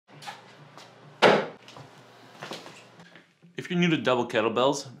If you're new to double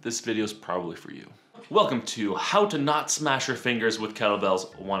kettlebells, this video is probably for you. Welcome to How to Not Smash Your Fingers with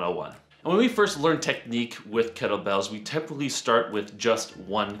Kettlebells 101. And when we first learn technique with kettlebells, we typically start with just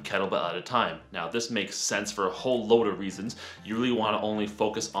one kettlebell at a time. Now this makes sense for a whole load of reasons. You really want to only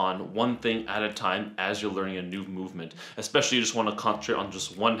focus on one thing at a time as you're learning a new movement. Especially you just want to concentrate on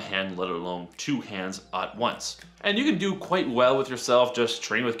just one hand, let alone two hands at once. And you can do quite well with yourself just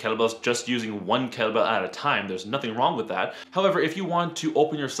training with kettlebells, just using one kettlebell at a time. There's nothing wrong with that. However, if you want to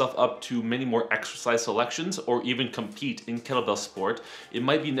open yourself up to many more exercise selections or even compete in kettlebell sport, it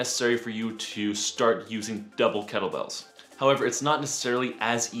might be necessary for you to start using double kettlebells. However, it's not necessarily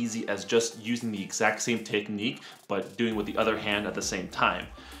as easy as just using the exact same technique, but doing with the other hand at the same time.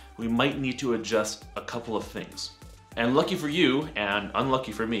 We might need to adjust a couple of things. And lucky for you, and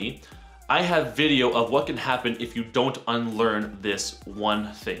unlucky for me, I have video of what can happen if you don't unlearn this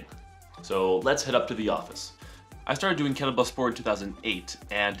one thing. So let's head up to the office. I started doing kettlebell sport in 2008,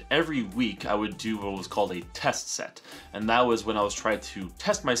 and every week I would do what was called a test set. And that was when I was trying to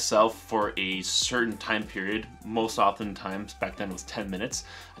test myself for a certain time period. Most often times, back then it was 10 minutes.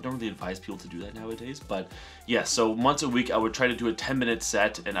 I don't really advise people to do that nowadays, but yeah, so once a week I would try to do a 10-minute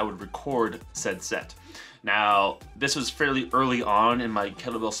set and I would record said set. Now, this was fairly early on in my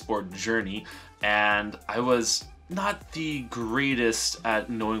kettlebell sport journey, and I was not the greatest at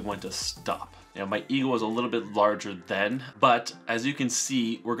knowing when to stop. You know, my ego was a little bit larger then, but as you can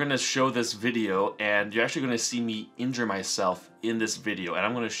see, we're gonna show this video and you're actually gonna see me injure myself in this video, and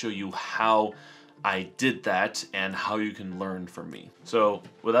I'm gonna show you how I did that and how you can learn from me. So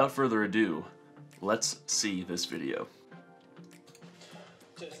without further ado, let's see this video.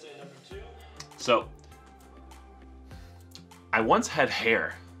 Test day number 2. So, I once had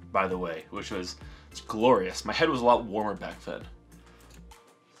hair, by the way, which was glorious. My head was a lot warmer back then.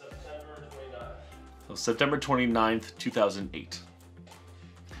 September 29th. So September 29th, 2008.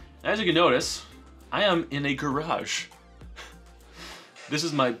 As you can notice, I am in a garage. This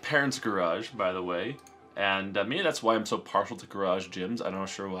is my parents' garage, by the way, and maybe that's why I'm so partial to garage gyms. I'm not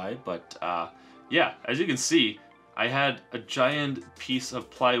sure why, but yeah, as you can see, I had a giant piece of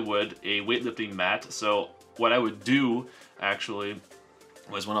plywood, a weightlifting mat. So what I would do actually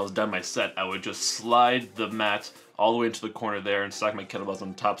was when I was done my set, I would just slide the mat all the way into the corner there and stack my kettlebells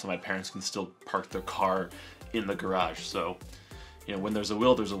on top so my parents can still park their car in the garage. So, you know, when there's a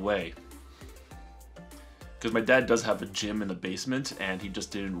will, there's a way. Because my dad does have a gym in the basement and he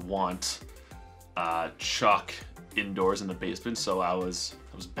just didn't want chalk indoors in the basement, so I was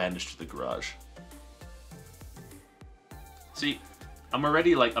banished to the garage. See, I'm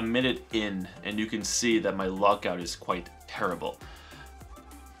already like a minute in and you can see that my lockout is quite terrible.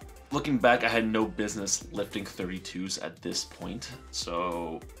 Looking back, I had no business lifting 32s at this point,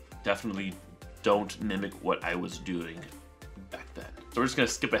 so definitely don't mimic what I was doing back then. So we're just gonna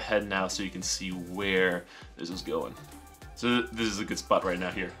skip ahead now so you can see where this is going. So this is a good spot right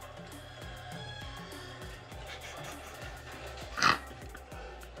now here.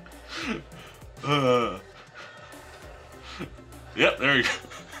 Yep, there you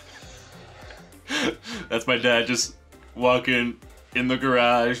go. That's my dad just walking in the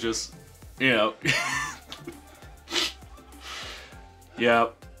garage, just, you know. Yeah.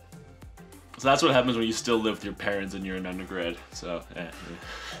 So that's what happens when you still live with your parents and you're an undergrad. So, yeah.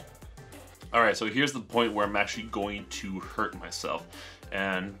 Alright, so here's the point where I'm actually going to hurt myself.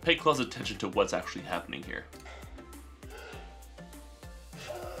 And pay close attention to what's actually happening here.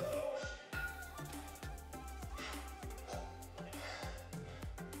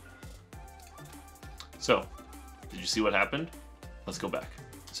 So, did you see what happened? Let's go back.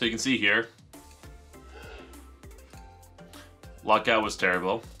 So you can see here, lockout was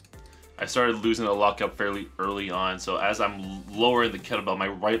terrible. I started losing the lockout fairly early on, so as I'm lowering the kettlebell, my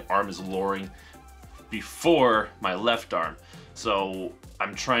right arm is lowering before my left arm. So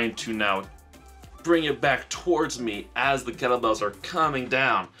I'm trying to now bring it back towards me as the kettlebells are coming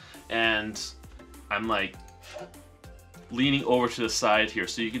down, and I'm like leaning over to the side here.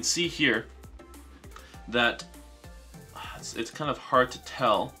 So you can see here that it's kind of hard to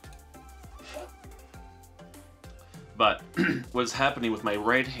tell, but what's happening with my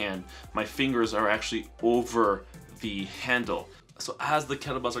right hand, my fingers are actually over the handle. So as the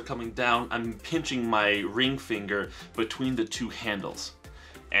kettlebells are coming down, I'm pinching my ring finger between the two handles.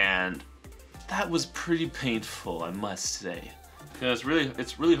 And that was pretty painful, I must say. Because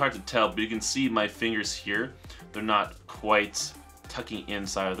it's really hard to tell, but you can see my fingers here, they're not quite tucking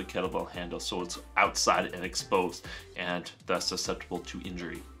inside of the kettlebell handle, so it's outside and exposed and thus susceptible to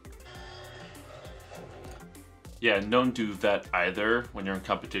injury. Yeah, and don't do that either when you're in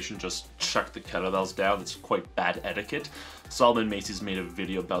competition. Just chuck the kettlebells down. It's quite bad etiquette. Solomon Macy's made a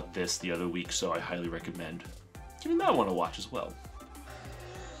video about this the other week, so I highly recommend giving that one a watch as well.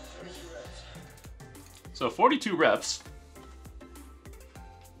 So 42 reps.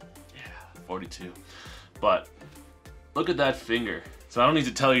 Yeah, 42. But look at that finger. So I don't need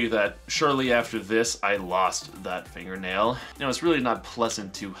to tell you that shortly after this, I lost that fingernail. You know, it's really not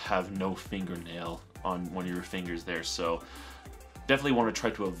pleasant to have no fingernail on one of your fingers there, so definitely want to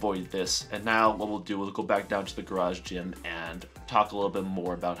try to avoid this. And now what we'll do, we'll go back down to the garage gym and talk a little bit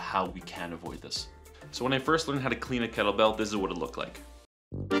more about how we can avoid this. So when I first learned how to clean a kettlebell, this is what it looked like.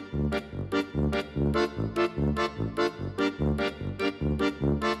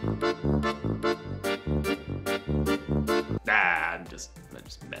 I'm just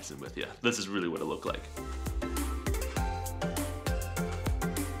messing with you. This is really what it looked like.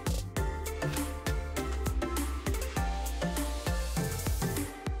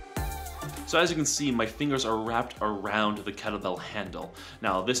 So as you can see, my fingers are wrapped around the kettlebell handle.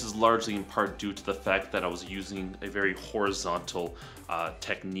 Now, this is largely in part due to the fact that I was using a very horizontal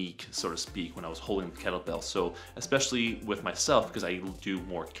technique, so to speak, when I was holding the kettlebell. So especially with myself, because I do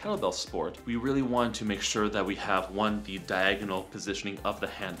more kettlebell sport, we really wanted to make sure that we have, one, the diagonal positioning of the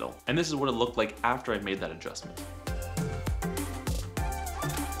handle. And this is what it looked like after I made that adjustment.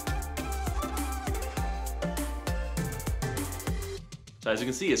 So as you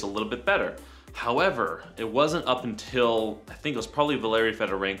can see, it's a little bit better. However, it wasn't up until, I think it was probably Valery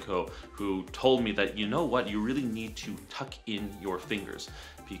Fedorenko who told me that, you know what, you really need to tuck in your fingers,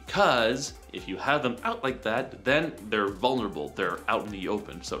 because if you have them out like that, then they're vulnerable. They're out in the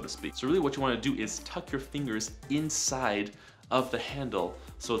open, so to speak. So really what you want to do is tuck your fingers inside of the handle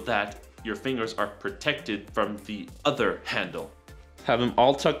so that your fingers are protected from the other handle. Have them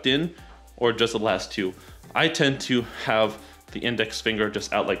all tucked in, or just the last two. I tend to have the index finger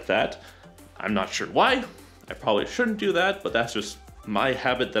just out like that. I'm not sure why. I probably shouldn't do that, but that's just my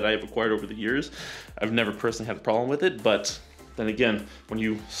habit that I've acquired over the years. I've never personally had a problem with it, but then again, when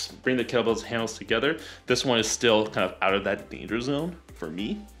you bring the kettlebell's handles together, this one is still kind of out of that danger zone for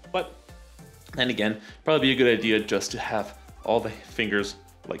me. But then again, probably be a good idea just to have all the fingers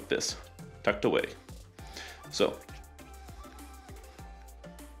like this, tucked away. So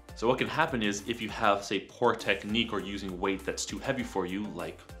what can happen is, if you have, say, poor technique or using weight that's too heavy for you,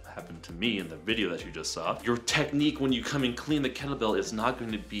 like happened to me in the video that you just saw, your technique when you come and clean the kettlebell is not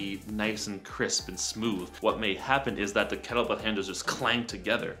going to be nice and crisp and smooth. What may happen is that the kettlebell handles just clang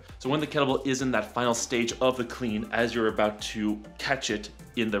together. So when the kettlebell is in that final stage of the clean, as you're about to catch it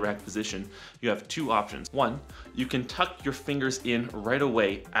in the rack position, you have two options. One, you can tuck your fingers in right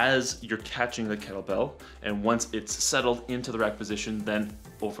away as you're catching the kettlebell, and once it's settled into the rack position, then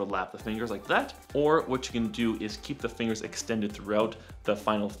overlap the fingers like that. Or what you can do is keep the fingers extended throughout the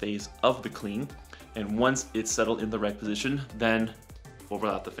final phase of the clean, and once it's settled in the rack position, then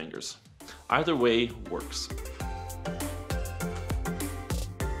overlap the fingers. Either way works.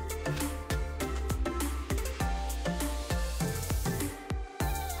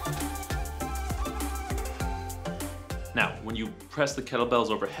 Now, when you press the kettlebells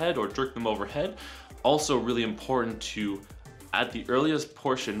overhead or jerk them overhead, also really important to, at the earliest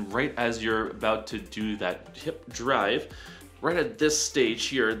portion, right as you're about to do that hip drive, right at this stage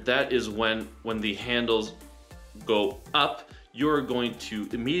here, that is when the handles go up, you're going to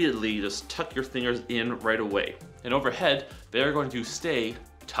immediately just tuck your fingers in right away. And overhead, they're going to stay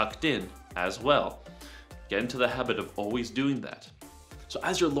tucked in as well. Get into the habit of always doing that. So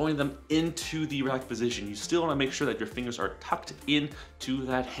as you're lowering them into the rack position, you still want to make sure that your fingers are tucked into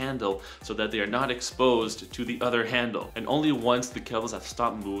that handle so that they are not exposed to the other handle. And only once the kettlebells have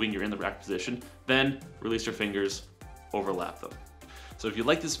stopped moving, you're in the rack position, then release your fingers, overlap them. So if you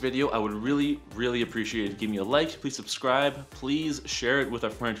like this video, I would really, really appreciate it. Give me a like, please subscribe, please share it with a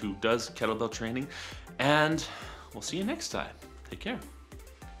friend who does kettlebell training, and we'll see you next time. Take care.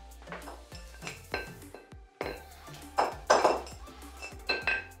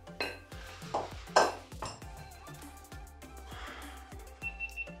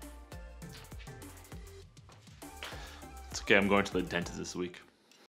 It's okay, I'm going to the dentist this week.